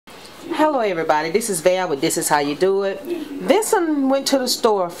Hello everybody, this is Val with This Is How You Do It. Vincent went to the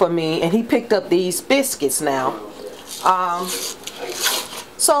store for me and he picked up these biscuits now.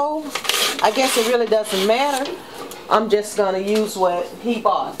 So I guess it really doesn't matter. I'm just going to use what he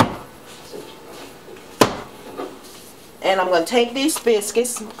bought. And I'm going to take these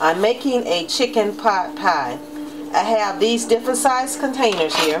biscuits. I'm making a chicken pot pie. I have these different size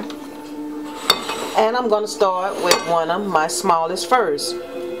containers here. And I'm going to start with one of my smallest first.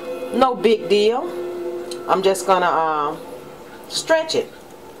 No big deal. I'm just going to stretch it.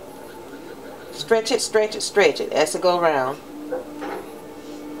 Stretch it, stretch it, stretch it as it go around.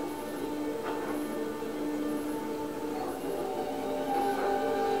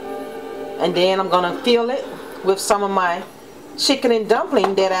 And then I'm going to fill it with some of my chicken and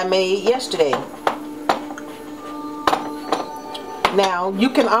dumpling that I made yesterday. Now you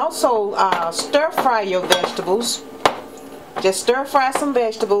can also stir fry your vegetables. Just stir fry some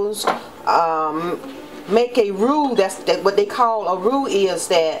vegetables. Make a roux. That's what they call a roux. Is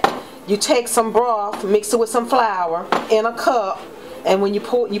that you take some broth, mix it with some flour in a cup, and when you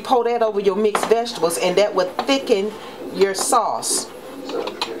pour that over your mixed vegetables, and that will thicken your sauce.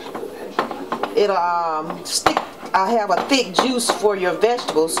 It'll stick. I have a thick juice for your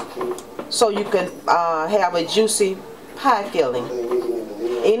vegetables, so you can have a juicy pie filling.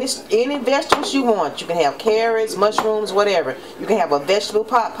 Any vegetables you want. You can have carrots, mushrooms, whatever. You can have a vegetable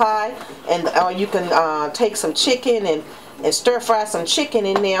pot pie, and or you can take some chicken and stir fry some chicken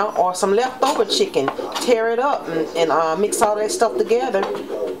in there, or some leftover chicken. Tear it up and mix all that stuff together,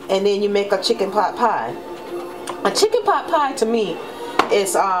 and then you make a chicken pot pie. A chicken pot pie to me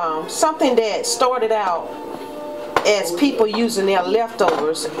is something that started out as people using their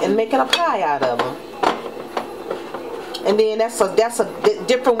leftovers and making a pie out of them. And then that's a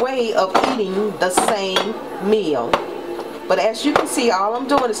different way of eating the same meal. But as you can see, all I'm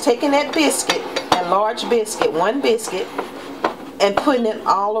doing is taking that biscuit, that large biscuit, one biscuit, and putting it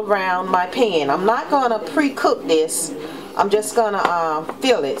all around my pan. I'm not going to pre-cook this. I'm just going to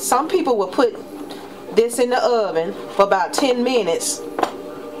fill it. Some people will put this in the oven for about 10 minutes.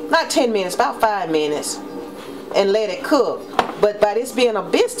 Not 10 minutes, about 5 minutes. And let it cook. But by this being a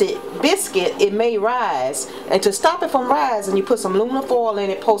biscuit, it may rise. And to stop it from rising, you put some aluminum foil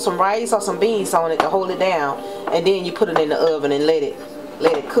in it, pour some rice or some beans on it to hold it down, and then you put it in the oven and let it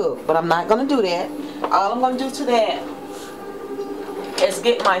cook. But I'm not going to do that. All I'm going to do to that is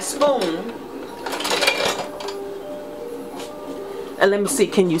get my spoon. And let me see,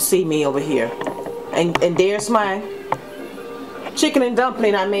 can you see me over here? And there's my chicken and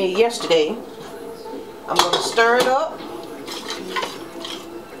dumpling I made yesterday. I'm going to stir it up.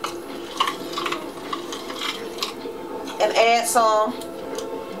 And add some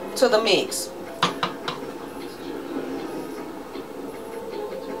to the mix.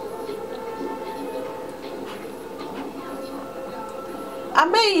 I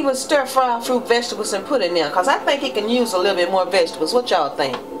may even stir fry fruit vegetables and put it in there, because I think it can use a little bit more vegetables. What y'all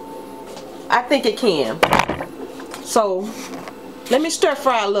think? I think it can. So let me stir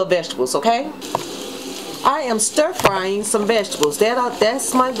fry a little vegetables, okay? I am stir frying some vegetables.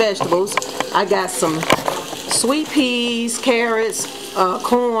 That's my vegetables. I got some sweet peas, carrots,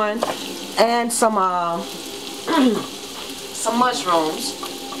 corn, and some mushrooms.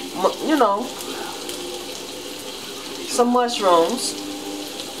 You know, some mushrooms,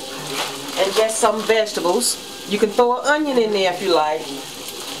 and just some vegetables. You can throw an onion in there if you like.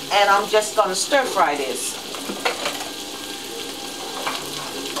 And I'm just gonna stir fry this.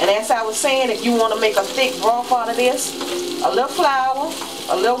 And as I was saying, if you want to make a thick broth out of this, a little flour,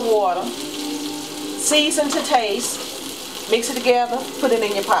 a little water, season to taste, mix it together, put it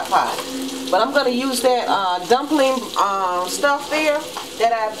in your pot pie. But I'm going to use that dumpling stuff there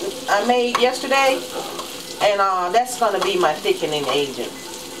that I made yesterday, and that's going to be my thickening agent.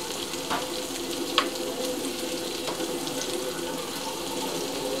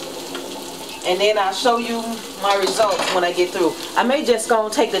 And then I'll show you my results when I get through. I may just go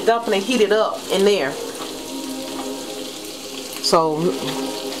and take the dumpling and heat it up in there. So,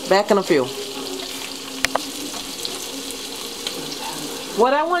 back in a few.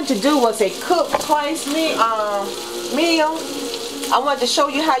 What I wanted to do was a cook twice meal. I wanted to show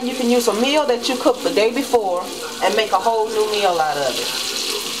you how you can use a meal that you cooked the day before and make a whole new meal out of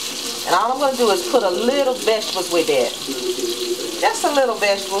it. And all I'm going to do is put a little vegetables with that. Just a little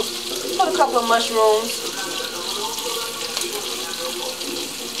vegetables. Put a couple of mushrooms.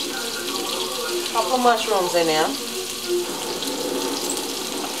 A couple of mushrooms in there.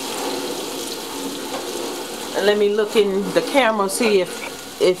 And let me look in the camera, see if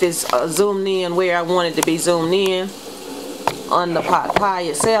it's zoomed in where I want it to be zoomed in on the pot pie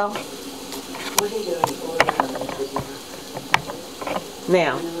itself.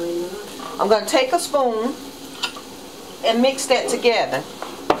 Now, I'm going to take a spoon and mix that together.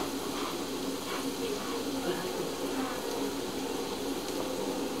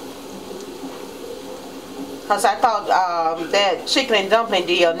 Because I thought that chicken and dumpling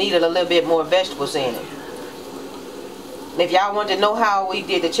deal needed a little bit more vegetables in it. And if y'all want to know how we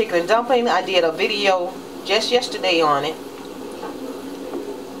did the chicken and dumpling, I did a video just yesterday on it.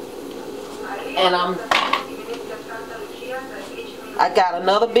 And I got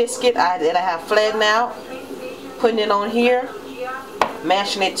another biscuit that I have flattened out, putting it on here,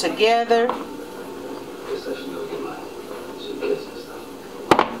 mashing it together.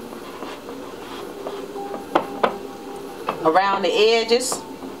 Around the edges.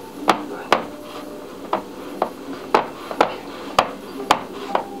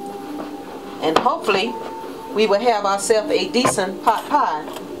 And hopefully we will have ourselves a decent pot pie.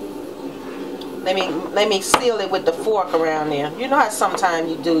 Let me seal it with the fork around there. You know how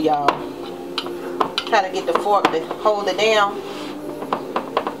sometimes you do, y'all. Try to get the fork to hold it down.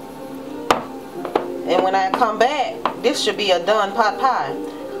 And when I come back, this should be a done pot pie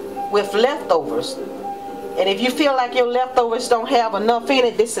with leftovers. And if you feel like your leftovers don't have enough in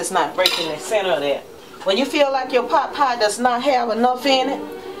it, this is not breaking the center of that. When you feel like your pot pie does not have enough in it,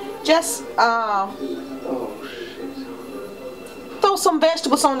 just throw some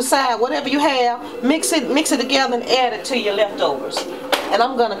vegetables on the side, whatever you have, mix it together and add it to your leftovers. And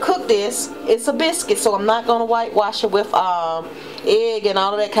I'm gonna cook this. It's a biscuit, so I'm not gonna whitewash it with egg and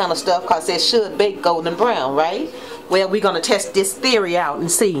all of that kind of stuff, because it should bake golden brown, right? Well, we're gonna test this theory out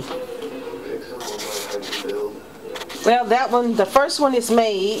and see. Well, the first one is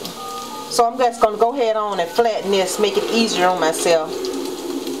made, so I'm just gonna go ahead on and flatten this, make it easier on myself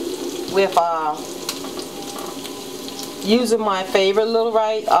with using my favorite little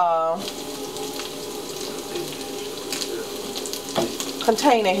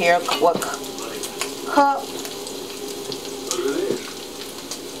container here. What cup?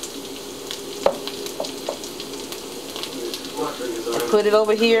 And put it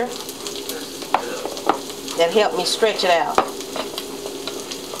over here. That helped me stretch it out.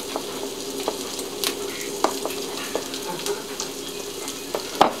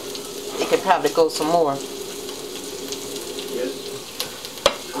 It could probably go some more.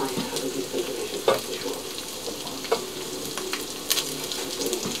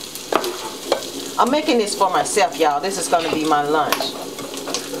 I'm making this for myself, y'all. This is going to be my lunch.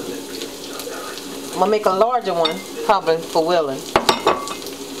 I'm going to make a larger one, probably for Willing.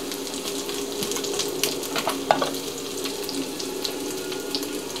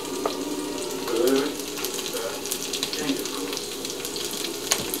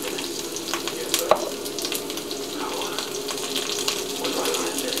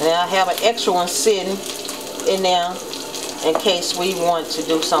 And I have an extra one sitting in there in case we want to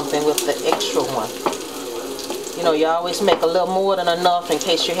do something with the extra one. You know, you always make a little more than enough in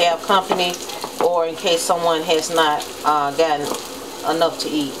case you have company or in case someone has not gotten enough to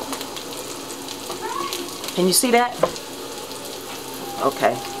eat. Can you see that?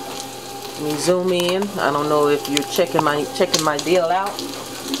 Okay. Let me zoom in. I don't know if you're checking my deal out.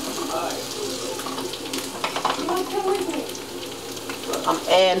 I'm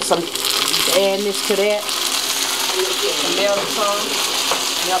adding this to that. Some melted some.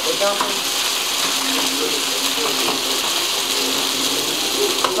 Yep, the dumpling.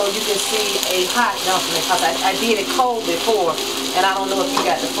 So you can see a hot dumpling, because I did it cold before, and I don't know if you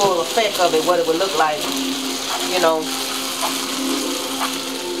got the full effect of it, what it would look like, you know.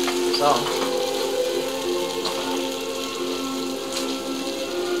 So.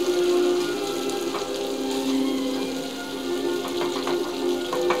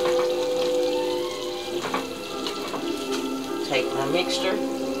 Take my mixture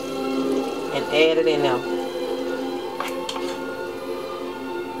and add it in there.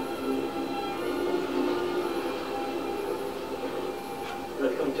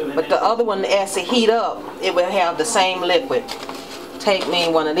 But the other one, as it heat up, it will have the same liquid. Take me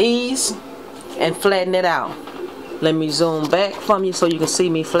one of these and flatten it out. Let me zoom back from you so you can see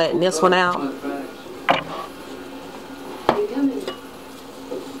me flatten this one out.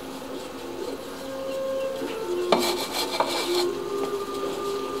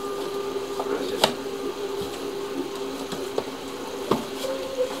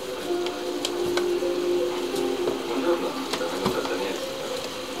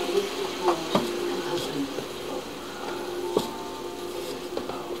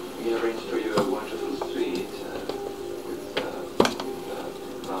 We arranged for you a wonderful suite with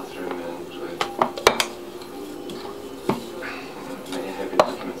bathroom and toilet.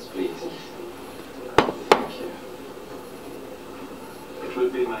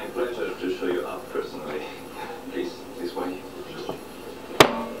 pleasure to show you up personally. Please, this way.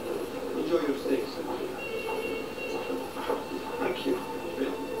 Enjoy your stay, sir. Thank you.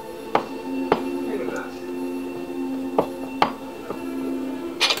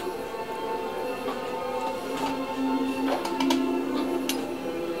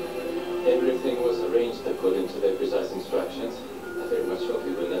 Everything was arranged according to their precise instructions. I very much hope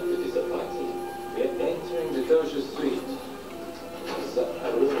you will not be disappointed. We are entering the Doja Suite. It's a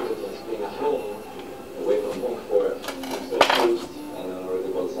room that has been a home away from home for so taste and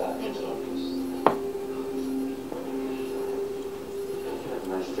honorable side. Have a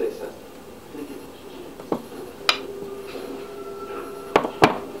nice day, sir.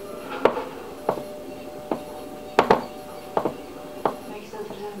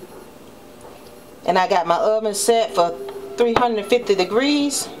 And I got my oven set for 350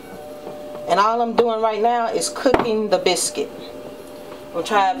 degrees. And all I'm doing right now is cooking the biscuit. We'll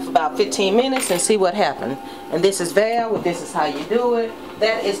try it for about 15 minutes and see what happens. And this is Val. This is how you do it.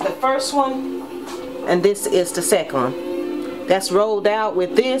 That is the first one. And this is the second one. That's rolled out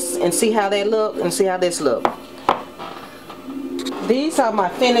with this. And see how they look. And see how this look. These are my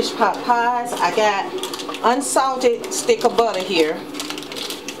finished pot pies. I got unsalted stick of butter here.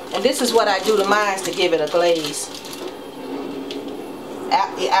 And this is what I do to mine to give it a glaze.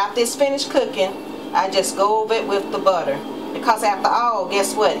 After it's finished cooking, I just go over it with the butter. Because after all,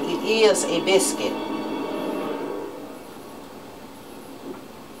 guess what? It is a biscuit.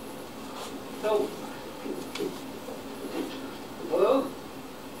 So, hello?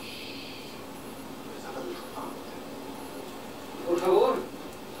 Por favor.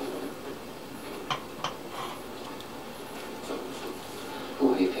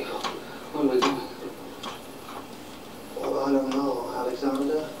 Who are you people? What are we doing? Well, I don't know,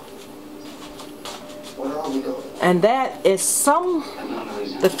 Alexander. Where are we going? And that is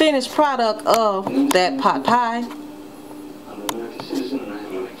the finished product of that pot pie. I'm an American citizen and I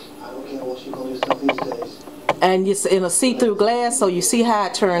have rights. I don't care what you call yourself these days. And it's in a see-through glass, so you see how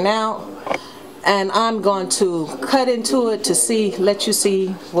it turned out. And I'm going to cut into it to see, let you see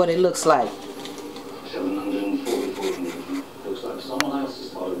what it looks like. 744. Looks like someone else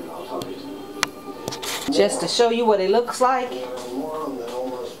is following our target. Just to show you what it looks like. You're a moron that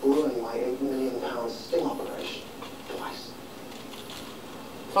almost ruined my £8 million sting operation. Twice.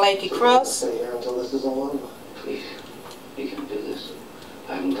 Flaky So crust. stay here until this is all over. Please, you can't do this.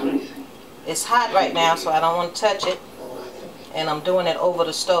 I haven't done anything. It's hot right now, so I don't want to touch it. And I think And I'm doing it over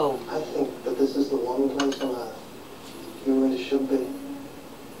the stove. that this is the one place on earth you really should be.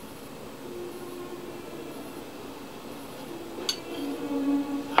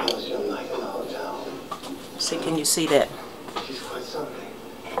 How's your night in the hotel? See, can you see that? She's quite something.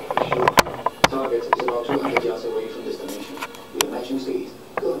 Target is about 200 yards away from destination. We are matching speed.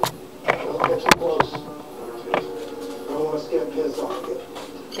 Good. Don't get too close. I don't want to scare Piers off again.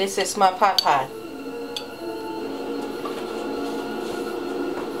 This is my pot pie.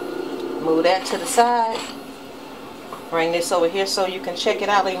 Move that to the side. Bring this over here so you can check it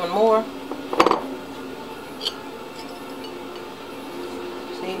out even more.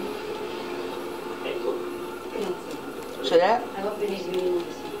 See? See that?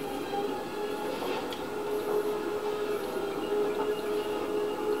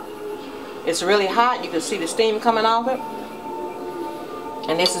 It's really hot. You can see the steam coming off it.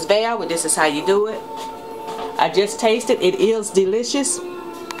 And this is Val. This is how you do it. I just tasted. It is delicious.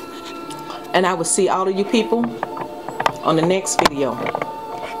 And I will see all of you people on the next video.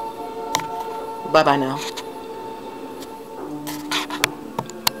 Bye-bye now.